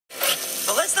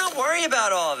But let's not worry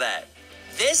about all that.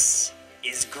 This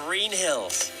is Green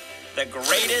Hills, the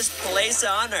greatest place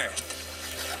on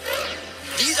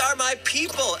earth. These are my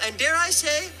people, and dare I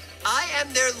say, I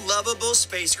am their lovable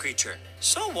space creature.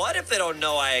 So what if they don't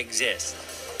know I exist?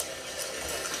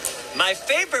 My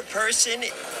favorite person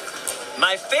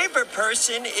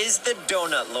is the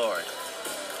Donut Lord.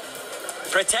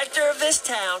 Protector of this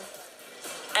town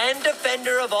and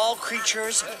defender of all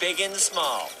creatures big and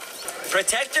small.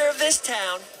 Protector of this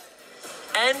town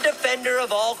and defender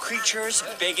of all creatures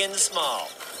big and small.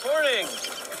 Morning.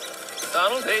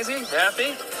 Donald, Daisy,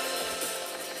 Daphne.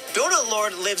 Donut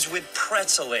Lord lives with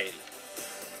Pretzel Lady.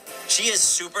 She is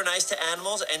super nice to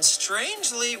animals and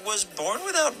strangely was born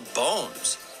without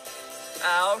bones.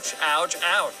 Ouch, ouch,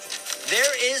 ouch.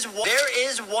 There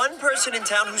is one person in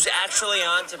town who's actually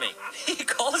onto me. He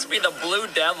calls me the Blue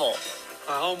Devil.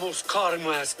 I almost caught him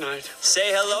last night.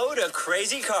 Say hello to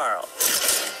Crazy Carl.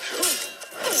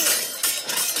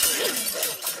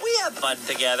 We have fun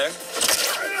together.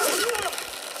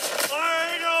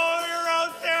 I know you're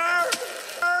out there.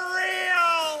 For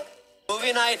real.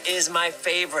 Movie night is my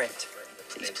favorite.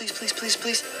 Please, please, please, please,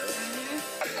 please.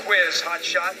 Quiz,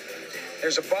 hotshot.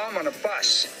 There's a bomb on a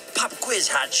bus. Pop quiz,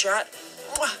 hotshot.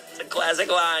 It's a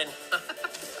classic line.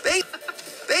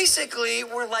 Basically,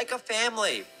 we're like a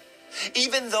family,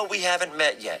 even though we haven't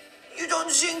met yet. You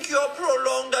don't think your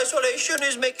prolonged isolation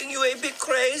is making you a bit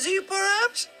crazy,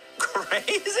 perhaps?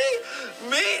 Crazy?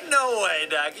 Me? No way,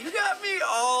 Doc. You got me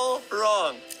all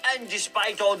wrong. And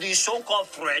despite all these so-called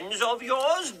friends of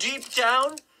yours, deep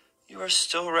down, you are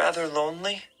still rather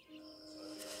lonely?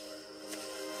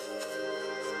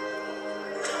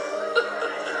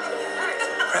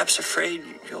 Perhaps afraid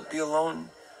you'll be alone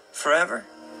forever?